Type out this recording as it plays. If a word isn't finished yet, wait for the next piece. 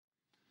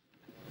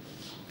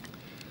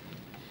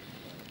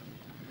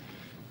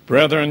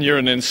Brethren, you're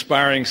an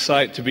inspiring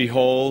sight to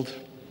behold.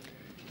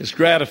 It's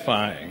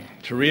gratifying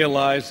to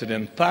realize that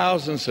in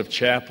thousands of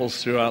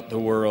chapels throughout the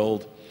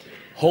world,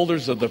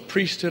 holders of the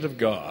priesthood of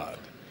God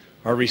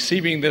are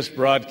receiving this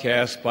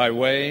broadcast by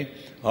way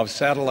of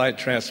satellite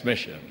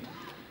transmission.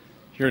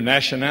 Your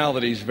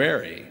nationalities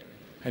vary,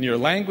 and your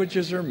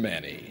languages are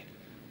many,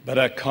 but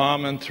a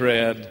common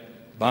thread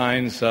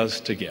binds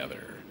us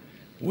together.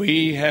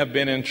 We have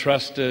been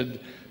entrusted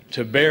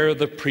to bear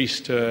the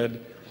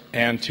priesthood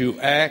and to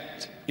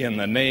act in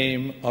the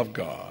name of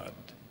God.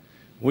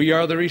 We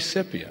are the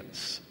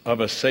recipients of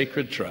a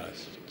sacred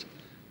trust.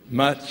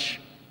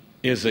 Much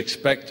is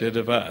expected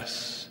of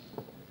us.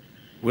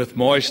 With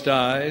moist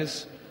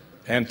eyes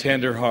and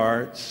tender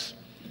hearts,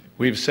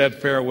 we've said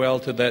farewell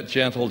to that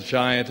gentle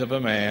giant of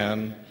a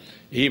man,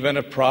 even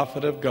a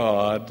prophet of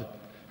God,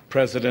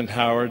 President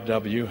Howard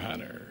W.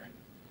 Hunter.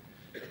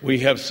 We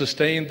have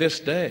sustained this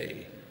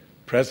day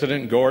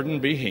President Gordon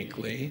B.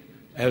 Hinckley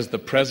as the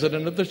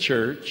President of the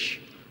Church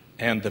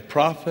and the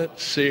prophet,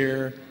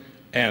 seer,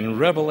 and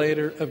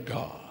revelator of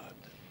God.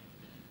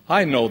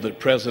 I know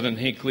that President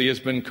Hinckley has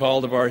been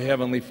called of our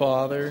Heavenly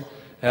Father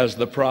as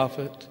the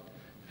prophet,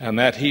 and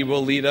that he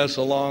will lead us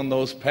along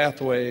those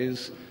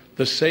pathways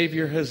the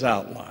Savior has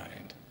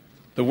outlined.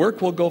 The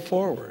work will go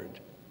forward,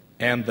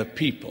 and the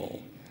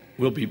people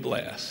will be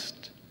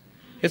blessed.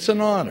 It's an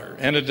honor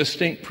and a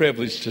distinct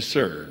privilege to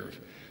serve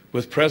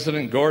with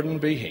President Gordon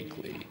B.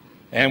 Hinckley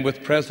and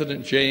with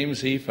President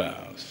James E.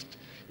 Faust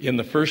in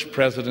the first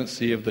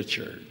presidency of the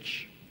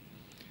church.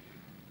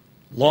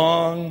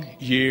 Long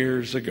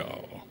years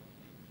ago,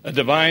 a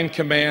divine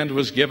command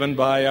was given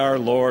by our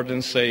Lord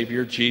and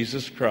Savior,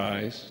 Jesus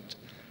Christ,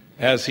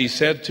 as he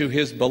said to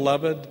his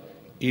beloved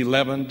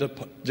 11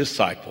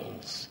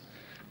 disciples,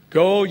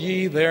 "Go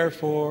ye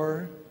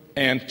therefore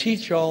and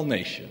teach all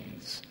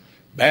nations,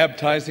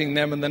 baptizing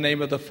them in the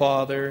name of the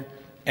Father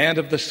and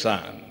of the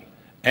Son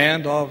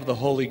and of the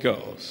Holy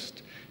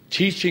Ghost,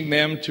 teaching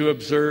them to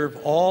observe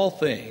all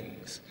things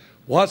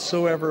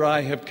whatsoever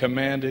I have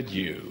commanded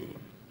you.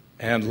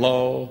 And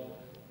lo,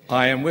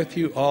 I am with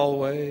you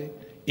always,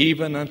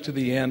 even unto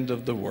the end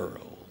of the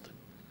world."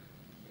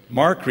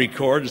 Mark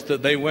records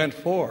that they went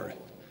forth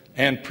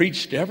and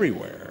preached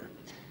everywhere,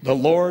 the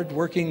Lord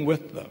working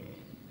with them.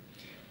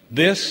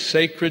 This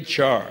sacred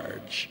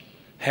charge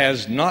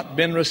has not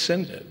been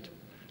rescinded.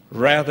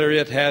 Rather,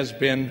 it has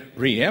been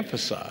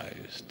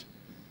re-emphasized.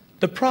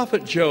 The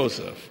prophet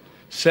Joseph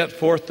set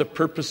forth the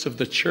purpose of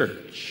the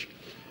church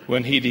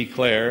when he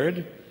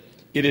declared,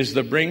 "It is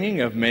the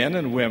bringing of men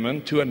and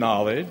women to a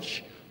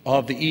knowledge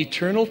of the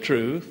eternal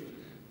truth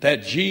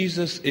that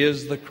Jesus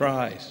is the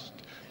Christ,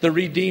 the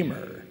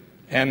Redeemer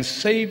and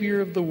Savior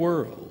of the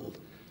world,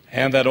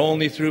 and that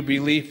only through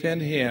belief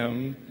in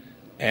him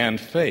and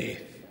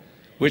faith,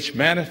 which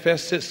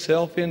manifests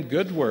itself in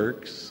good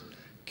works,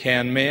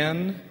 can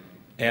men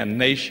and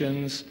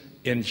nations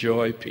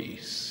enjoy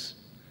peace."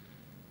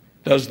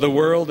 Does the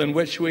world in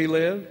which we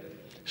live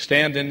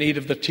stand in need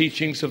of the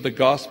teachings of the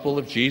gospel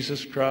of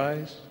Jesus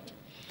Christ?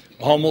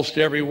 Almost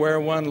everywhere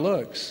one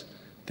looks,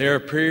 there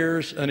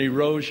appears an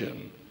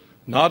erosion,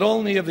 not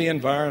only of the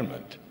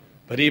environment,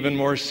 but even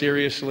more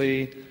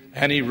seriously,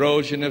 an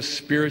erosion of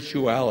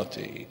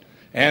spirituality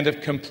and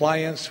of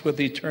compliance with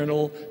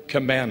eternal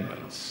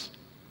commandments.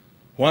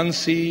 One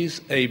sees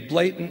a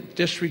blatant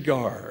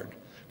disregard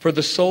for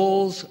the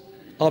souls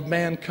of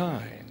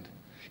mankind.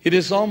 It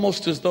is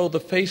almost as though the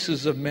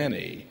faces of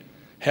many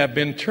have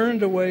been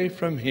turned away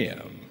from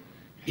him,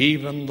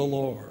 even the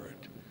Lord,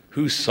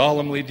 who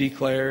solemnly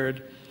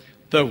declared,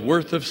 "The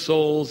worth of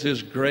souls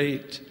is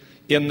great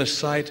in the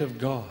sight of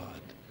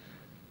God."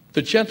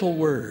 The gentle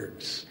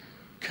words,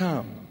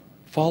 "Come,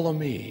 follow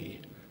me,"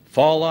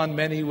 fall on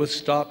many with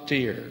stopped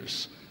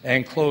ears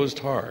and closed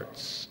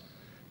hearts.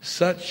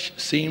 Such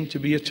seem to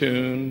be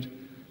attuned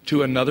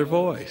to another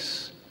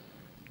voice.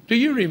 Do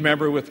you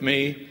remember with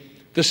me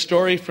the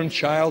story from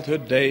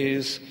childhood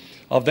days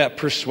of that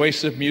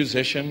persuasive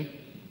musician,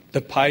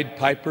 the Pied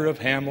Piper of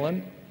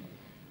Hamelin?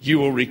 You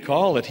will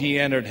recall that he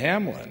entered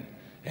Hamelin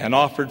and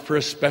offered for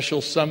a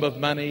special sum of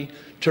money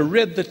to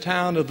rid the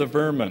town of the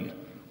vermin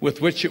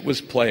with which it was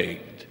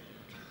plagued.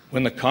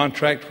 When the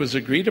contract was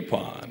agreed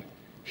upon,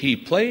 he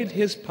played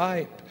his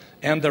pipe,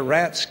 and the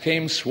rats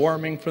came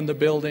swarming from the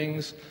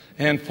buildings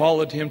and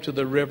followed him to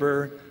the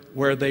river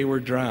where they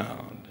were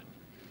drowned.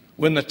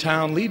 When the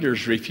town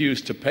leaders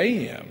refused to pay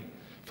him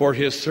for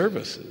his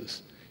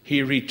services,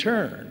 he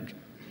returned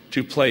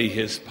to play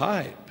his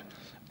pipe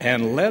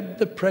and led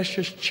the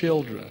precious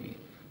children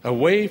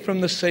away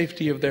from the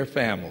safety of their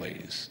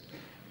families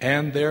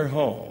and their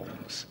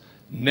homes,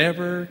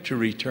 never to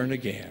return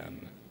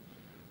again.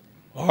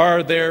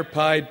 Are there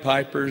Pied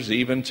Pipers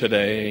even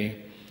today?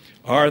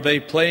 Are they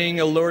playing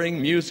alluring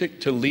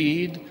music to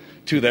lead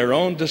to their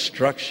own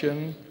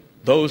destruction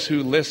those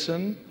who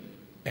listen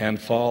and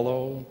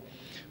follow?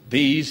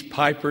 These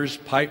pipers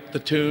pipe the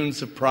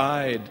tunes of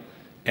pride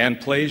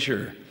and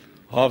pleasure,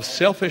 of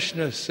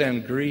selfishness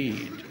and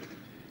greed,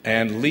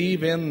 and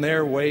leave in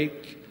their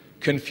wake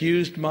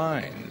confused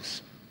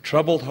minds,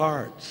 troubled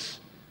hearts.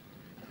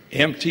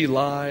 empty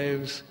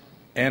lives,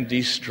 and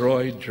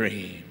destroyed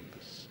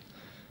dreams.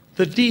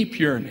 The deep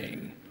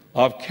yearning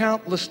of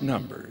countless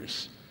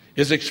numbers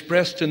is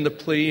expressed in the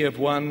plea of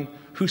one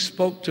who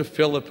spoke to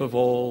Philip of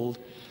old,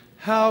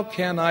 "How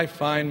can I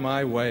find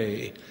my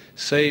way,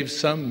 save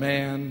some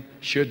man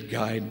should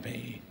guide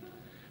me?"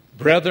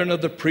 Brethren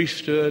of the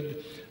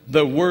priesthood,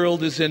 the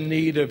world is in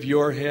need of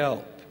your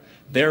help.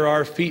 There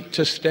are feet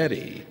to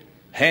steady,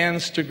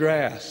 hands to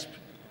grasp,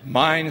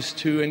 minds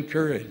to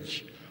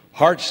encourage,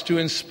 hearts to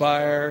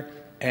inspire,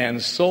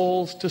 and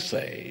souls to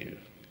save.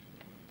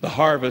 The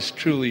harvest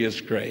truly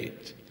is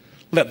great.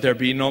 Let there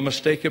be no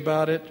mistake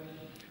about it.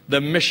 The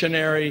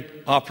missionary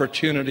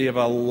opportunity of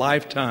a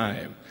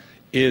lifetime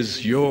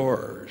is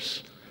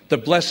yours. The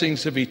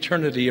blessings of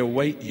eternity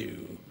await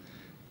you.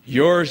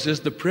 Yours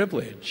is the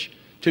privilege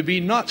to be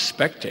not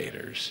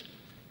spectators,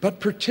 but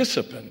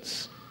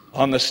participants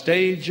on the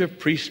stage of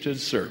priesthood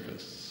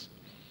service.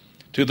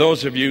 To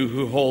those of you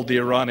who hold the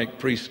Aaronic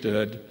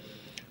priesthood,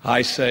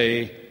 I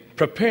say,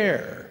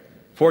 prepare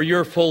for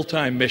your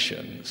full-time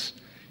missions.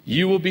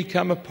 You will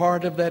become a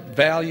part of that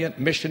valiant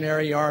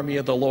missionary army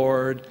of the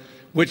Lord,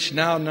 which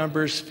now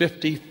numbers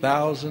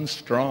 50,000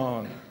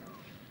 strong.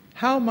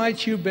 How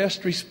might you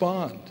best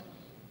respond?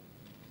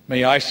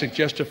 May I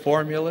suggest a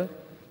formula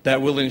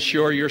that will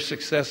ensure your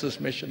success as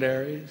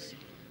missionaries?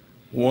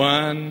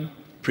 1,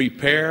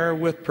 prepare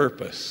with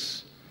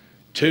purpose.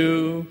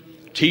 2,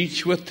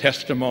 teach with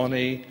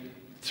testimony.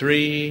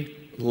 3,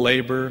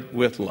 labor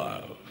with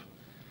love.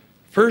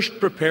 First,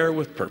 prepare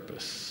with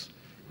purpose.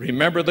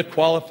 Remember the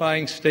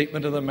qualifying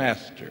statement of the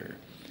Master.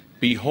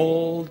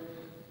 Behold,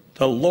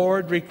 the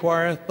Lord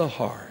requireth the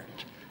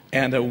heart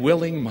and a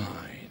willing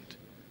mind.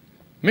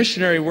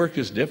 Missionary work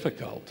is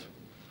difficult.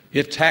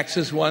 It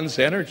taxes one's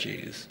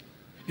energies.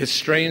 It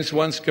strains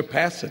one's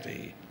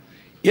capacity.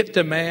 It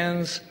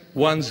demands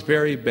one's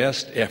very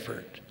best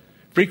effort,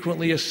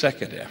 frequently a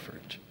second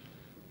effort.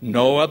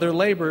 No other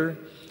labor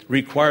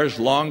requires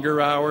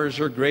longer hours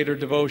or greater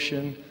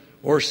devotion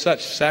or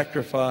such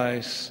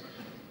sacrifice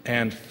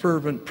and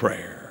fervent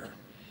prayer.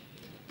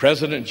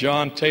 President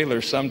John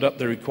Taylor summed up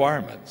the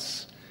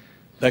requirements.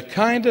 The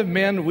kind of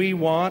men we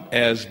want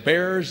as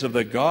bearers of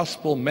the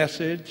gospel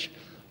message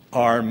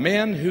are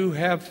men who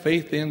have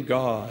faith in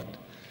God,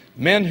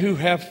 men who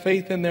have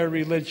faith in their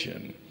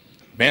religion,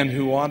 men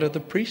who honor the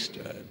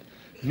priesthood,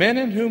 men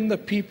in whom the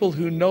people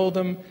who know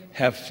them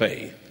have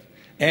faith,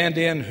 and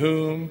in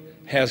whom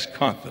has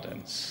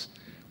confidence.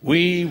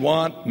 We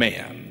want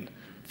men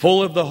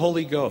full of the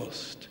Holy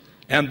Ghost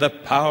and the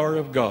power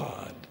of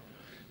God.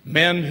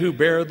 Men who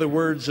bear the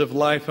words of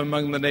life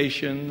among the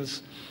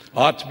nations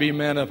ought to be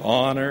men of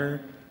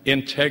honor,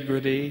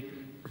 integrity,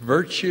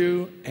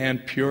 virtue,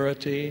 and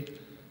purity.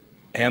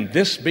 And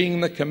this being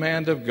the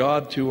command of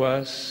God to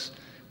us,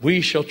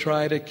 we shall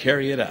try to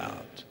carry it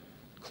out.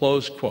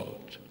 Close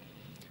quote.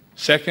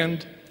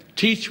 Second,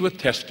 teach with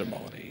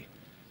testimony.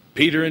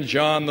 Peter and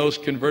John, those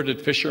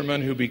converted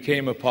fishermen who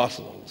became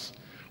apostles,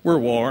 were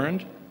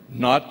warned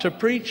not to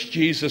preach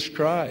Jesus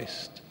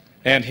Christ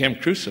and Him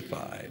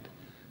crucified.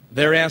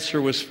 Their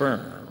answer was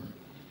firm.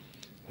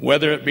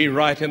 Whether it be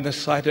right in the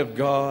sight of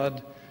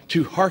God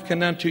to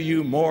hearken unto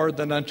you more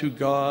than unto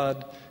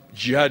God,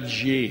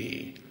 judge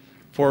ye.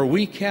 For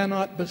we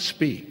cannot but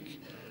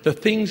speak the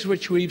things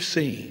which we've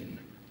seen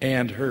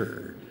and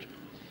heard.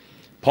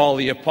 Paul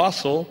the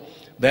Apostle,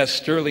 that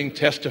sterling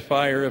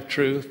testifier of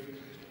truth,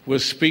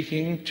 was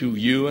speaking to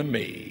you and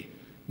me,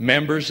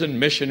 members and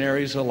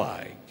missionaries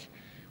alike,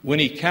 when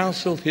he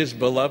counseled his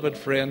beloved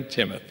friend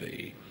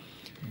Timothy,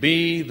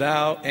 "Be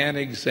thou an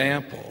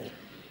example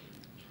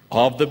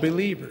of the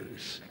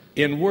believers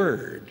in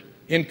word,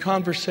 in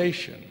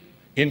conversation,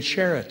 in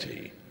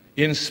charity,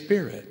 in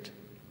spirit,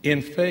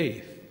 in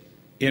faith,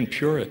 in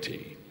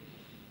purity."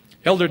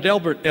 Elder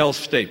Delbert L.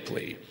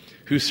 Stapley,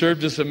 who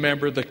served as a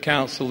member of the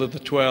Council of the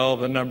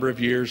 12 a number of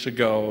years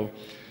ago,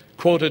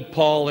 quoted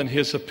Paul in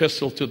his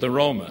epistle to the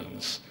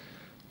Romans,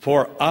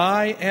 "For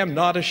I am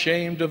not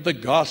ashamed of the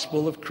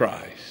gospel of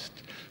Christ,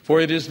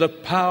 for it is the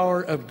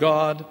power of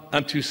God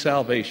unto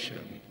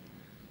salvation."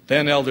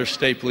 Then Elder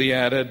Stapley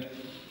added,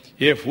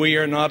 "If we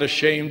are not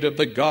ashamed of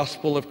the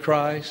gospel of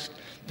Christ,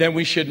 then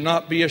we should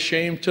not be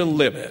ashamed to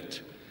live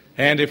it.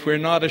 And if we're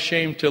not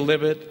ashamed to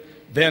live it,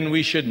 then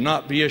we should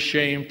not be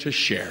ashamed to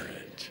share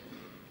it."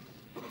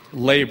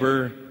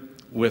 Labor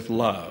with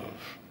love.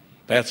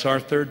 That's our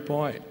third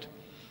point.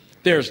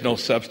 There's no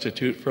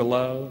substitute for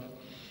love.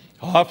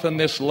 Often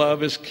this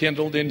love is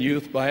kindled in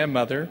youth by a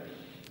mother,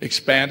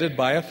 expanded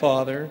by a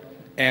father,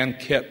 and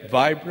kept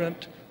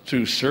vibrant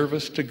through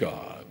service to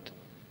God.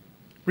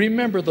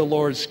 Remember the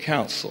Lord's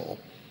counsel,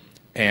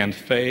 and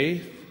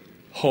faith,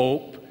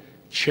 hope,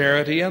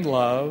 charity, and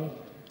love,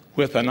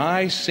 with an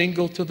eye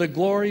single to the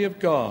glory of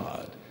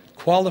God,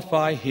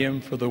 qualify Him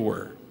for the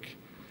work.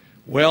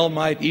 Well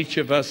might each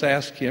of us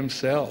ask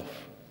himself,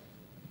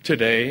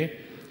 today,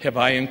 have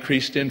I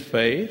increased in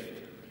faith,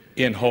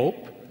 in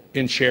hope,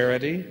 in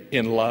charity,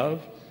 in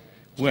love?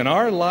 When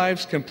our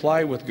lives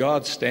comply with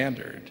God's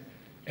standard,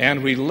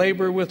 and we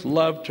labor with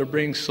love to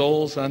bring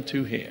souls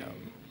unto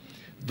Him,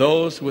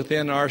 those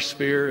within our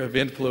sphere of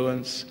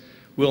influence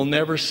will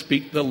never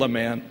speak the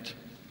lament,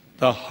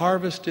 "The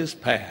harvest is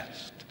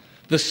past,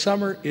 the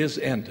summer is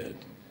ended,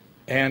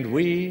 and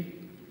we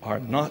are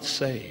not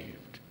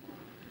saved."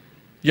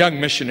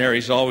 Young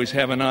missionaries always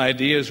have an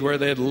idea as where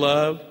they'd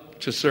love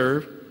to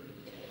serve.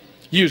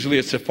 Usually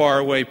it's a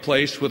faraway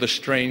place with a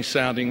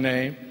strange-sounding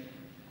name.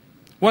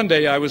 One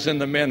day I was in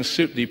the men's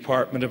suit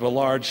department of a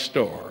large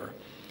store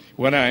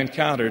when I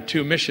encountered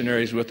two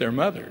missionaries with their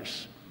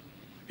mothers.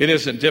 It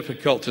isn't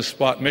difficult to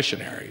spot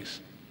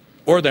missionaries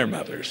or their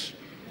mothers.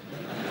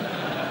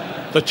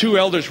 The two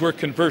elders were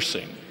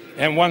conversing,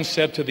 and one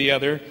said to the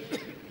other,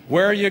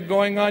 "Where are you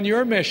going on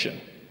your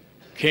mission?"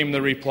 Came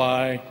the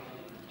reply,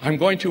 "I'm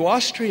going to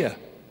Austria."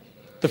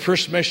 The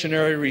first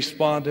missionary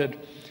responded,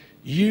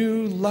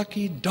 "You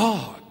lucky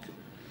dog,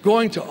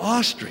 going to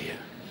Austria.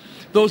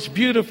 Those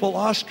beautiful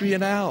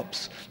Austrian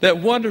Alps, that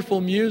wonderful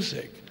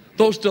music,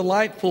 those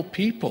delightful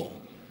people.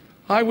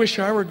 I wish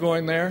I were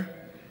going there."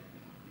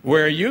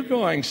 "Where are you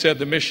going?" said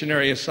the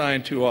missionary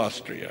assigned to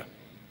Austria.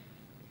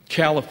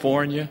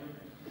 "California,"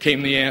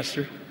 came the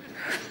answer.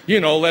 "You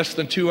know, less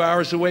than 2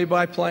 hours away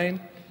by plane.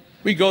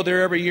 We go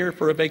there every year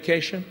for a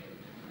vacation."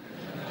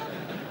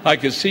 I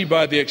could see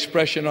by the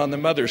expression on the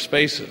mothers'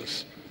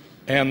 faces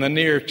and the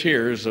near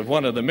tears of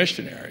one of the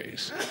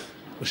missionaries,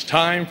 it was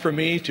time for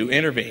me to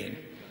intervene.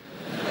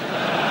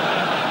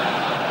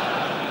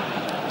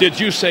 "Did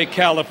you say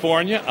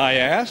California?" I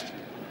asked.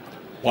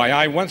 "Why,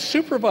 I once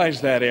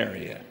supervised that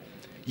area."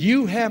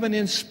 "You have an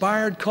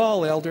inspired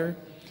call, elder.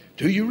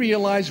 Do you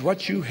realize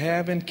what you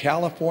have in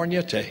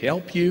California to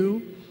help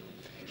you?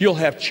 You'll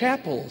have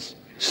chapels,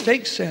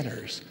 stake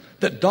centers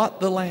that dot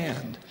the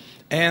land,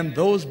 and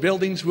those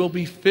buildings will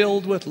be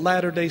filled with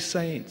Latter-day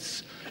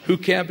Saints who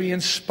can be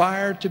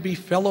inspired to be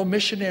fellow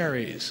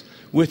missionaries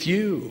with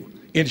you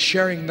in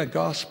sharing the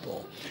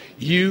gospel.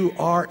 You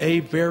are a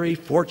very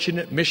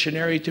fortunate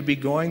missionary to be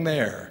going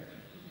there."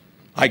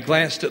 I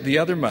glanced at the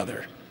other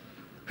mother,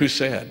 who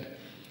said,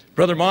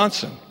 "Brother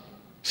Monson,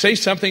 say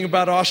something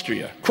about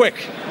Austria, quick."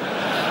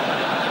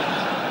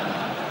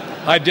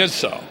 I did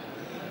so.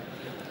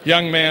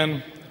 "Young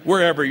man,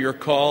 wherever you're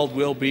called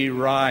will be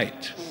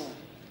right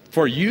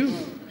for you,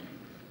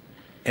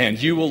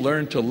 and you will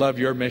learn to love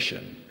your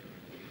mission."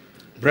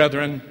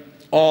 Brethren,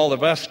 all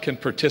of us can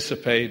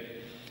participate,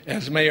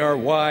 as may our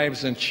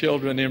wives and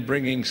children, in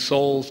bringing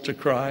souls to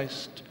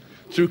Christ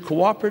through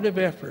cooperative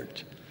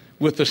effort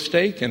with the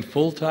stake and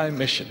full-time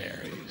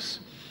missionaries.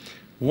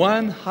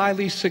 One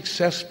highly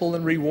successful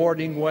and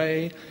rewarding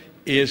way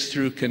is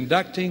through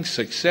conducting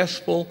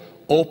successful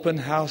open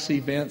house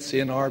events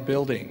in our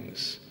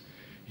buildings.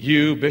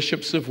 You,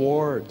 bishops of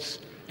wards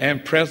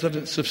and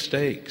presidents of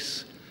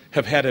stakes,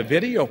 have had a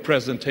video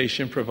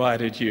presentation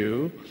provided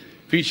you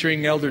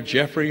featuring Elder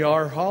Jeffrey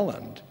R.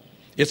 Holland.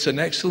 It's an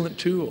excellent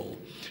tool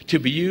to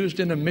be used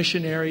in a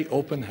missionary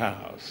open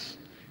house.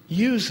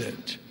 Use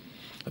it.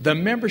 The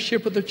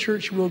membership of the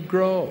church will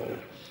grow,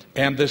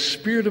 and the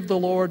Spirit of the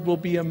Lord will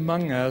be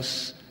among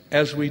us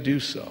as we do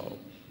so.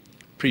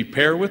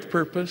 Prepare with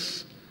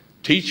purpose,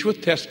 teach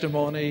with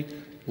testimony,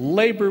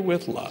 labor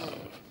with love.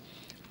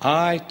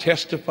 I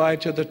testify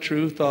to the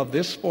truth of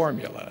this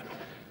formula,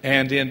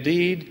 and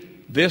indeed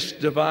this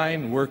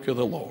divine work of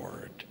the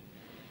Lord.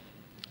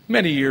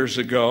 Many years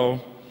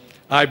ago,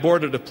 I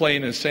boarded a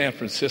plane in San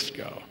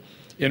Francisco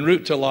en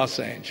route to Los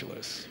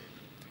Angeles.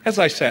 As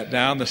I sat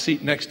down, the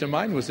seat next to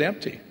mine was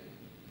empty.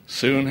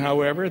 Soon,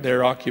 however,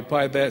 there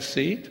occupied that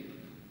seat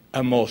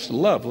a most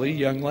lovely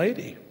young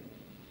lady.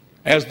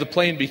 As the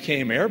plane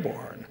became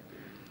airborne,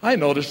 I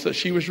noticed that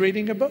she was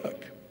reading a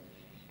book.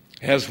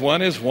 As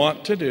one is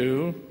wont to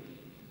do,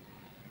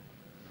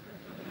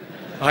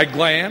 I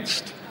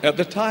glanced at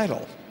the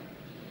title,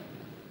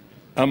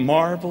 "A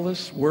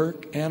Marvelous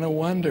Work and a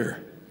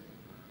Wonder."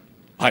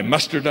 I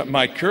mustered up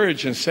my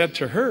courage and said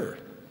to her,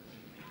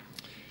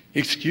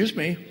 "Excuse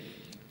me,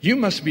 you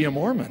must be a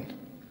Mormon."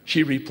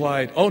 She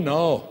replied, "Oh,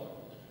 no."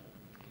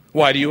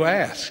 "Why do you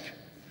ask?"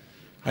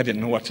 I didn't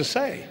know what to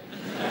say.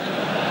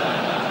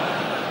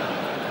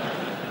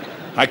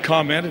 I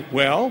commented,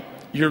 "Well,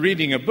 you're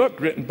reading a book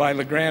written by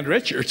LeGrand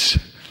Richards,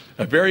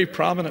 a very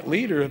prominent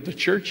leader of the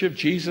Church of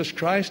Jesus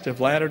Christ of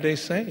Latter-day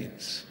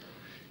Saints."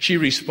 She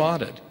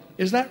responded,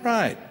 "Is that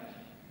right?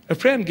 A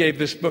friend gave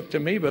this book to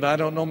me, but I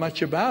don't know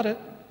much about it.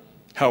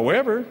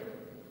 However,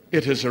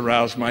 it has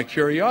aroused my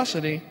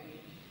curiosity."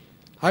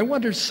 I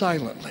wondered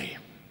silently,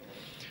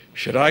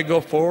 should I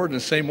go forward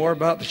and say more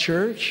about the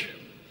church?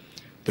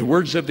 The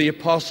words of the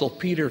Apostle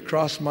Peter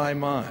crossed my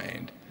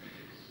mind,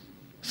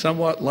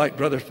 somewhat like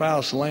Brother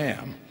Faust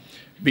Lamb.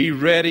 "Be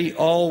ready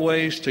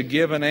always to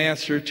give an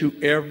answer to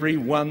every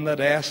one that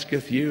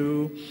asketh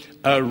you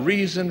a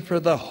reason for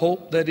the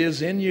hope that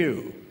is in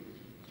you."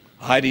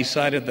 I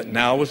decided that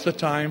now was the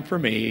time for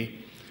me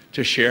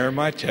to share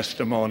my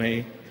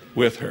testimony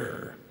with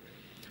her.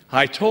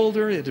 I told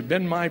her it had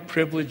been my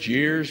privilege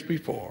years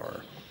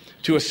before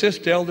to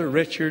assist Elder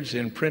Richards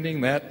in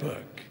printing that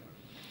book.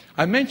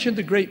 I mentioned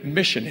the great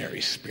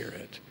missionary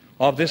spirit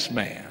of this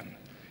man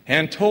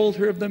and told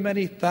her of the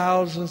many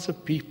thousands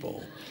of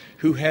people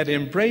who had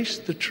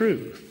embraced the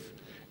truth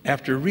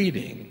after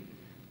reading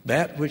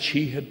that which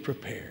he had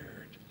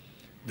prepared.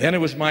 Then it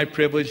was my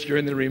privilege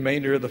during the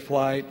remainder of the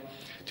flight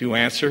to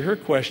answer her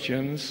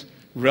questions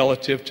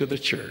relative to the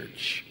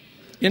church.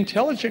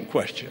 Intelligent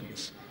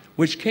questions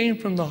which came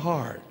from the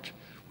heart,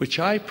 which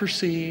I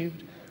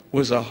perceived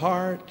was a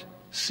heart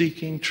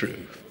seeking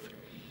truth.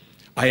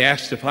 I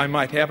asked if I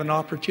might have an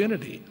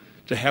opportunity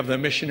to have the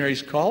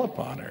missionaries call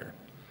upon her.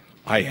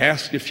 I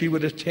asked if she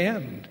would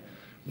attend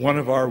one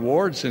of our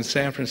wards in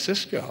San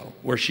Francisco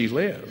where she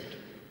lived.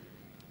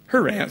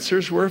 Her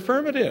answers were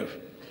affirmative.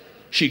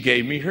 She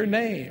gave me her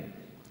name,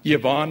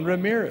 Yvonne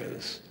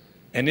Ramirez,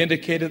 and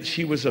indicated that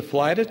she was a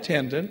flight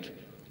attendant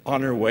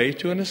on her way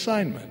to an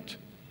assignment.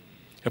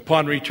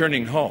 Upon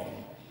returning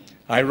home,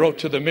 I wrote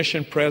to the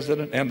mission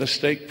president and the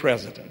stake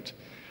president,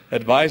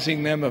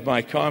 advising them of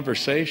my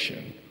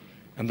conversation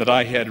and that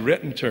I had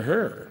written to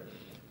her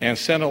and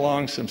sent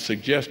along some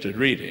suggested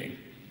reading.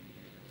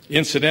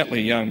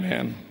 Incidentally, young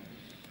man,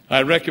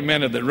 I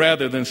recommended that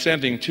rather than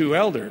sending 2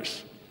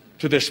 elders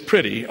to this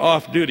pretty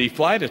off-duty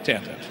flight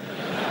attendant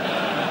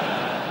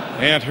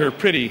and her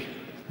pretty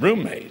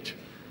roommate,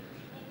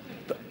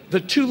 the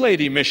 2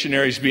 lady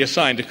missionaries be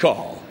assigned to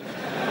call.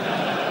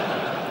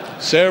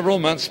 Several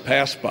months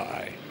passed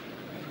by.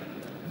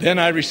 Then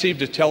I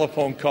received a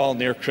telephone call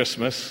near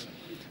Christmas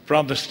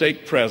from the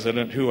stake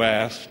president who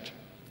asked,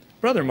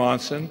 "Brother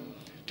Monson,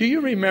 do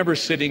you remember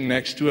sitting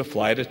next to a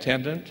flight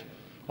attendant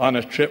on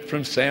a trip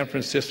from San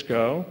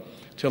Francisco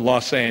to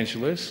Los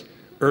Angeles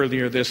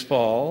earlier this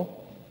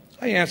fall?"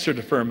 I answered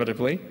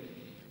affirmatively.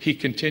 He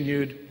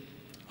continued,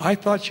 "I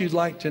thought you'd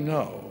like to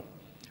know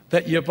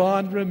that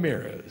Yvonne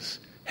Ramirez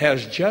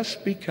has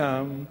just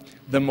become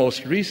the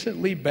most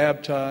recently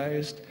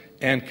baptized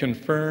and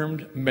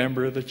confirmed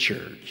member of the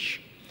church.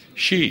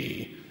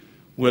 She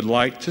would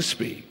like to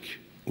speak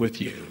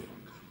with you."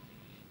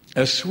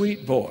 A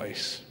sweet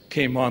voice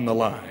came on the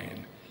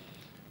line.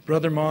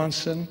 "Brother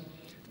Monson,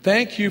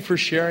 thank you for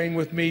sharing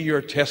with me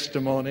your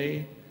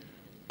testimony.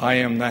 I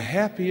am the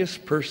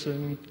happiest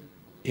person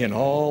in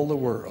all the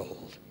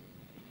world."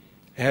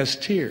 As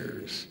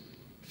tears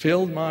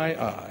filled my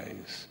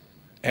eyes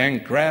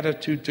and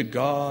gratitude to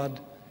God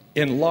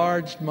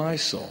enlarged my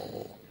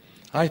soul,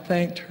 I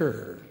thanked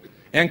her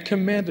and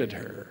commended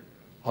her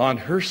on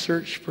her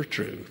search for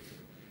truth,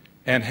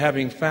 and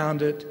having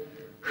found it,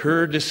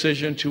 her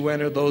decision to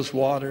enter those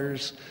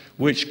waters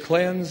which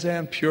cleanse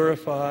and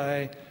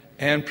purify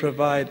and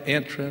provide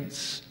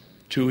entrance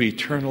to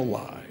eternal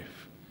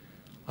life.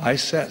 I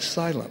sat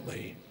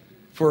silently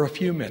for a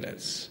few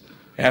minutes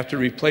after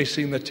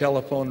replacing the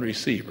telephone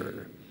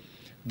receiver.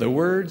 The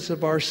words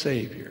of our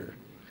Savior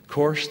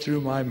coursed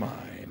through my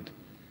mind,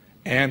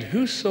 "And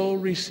whoso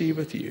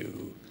receiveth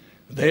you,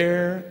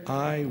 there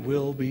I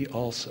will be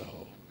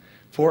also.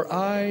 For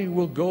I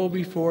will go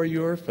before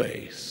your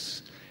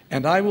face,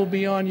 and I will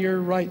be on your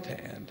right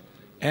hand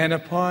and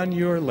upon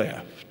your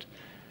left,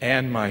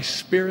 and my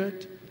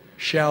spirit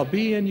shall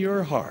be in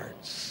your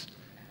hearts,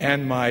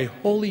 and my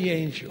holy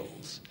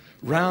angels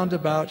round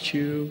about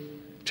you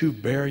to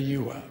bear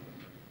you up."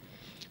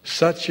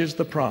 Such is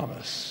the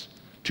promise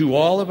to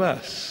all of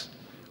us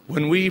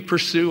when we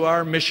pursue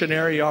our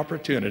missionary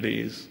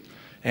opportunities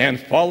and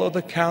follow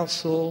the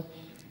counsel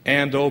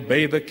and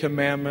obey the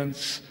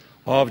commandments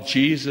of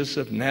Jesus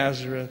of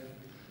Nazareth,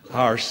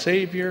 our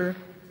Savior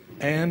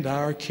and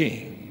our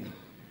King.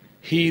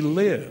 He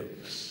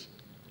lives.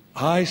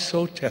 I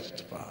so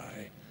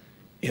testify.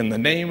 In the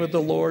name of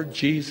the Lord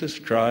Jesus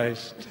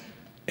Christ,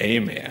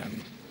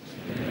 amen.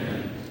 Amen.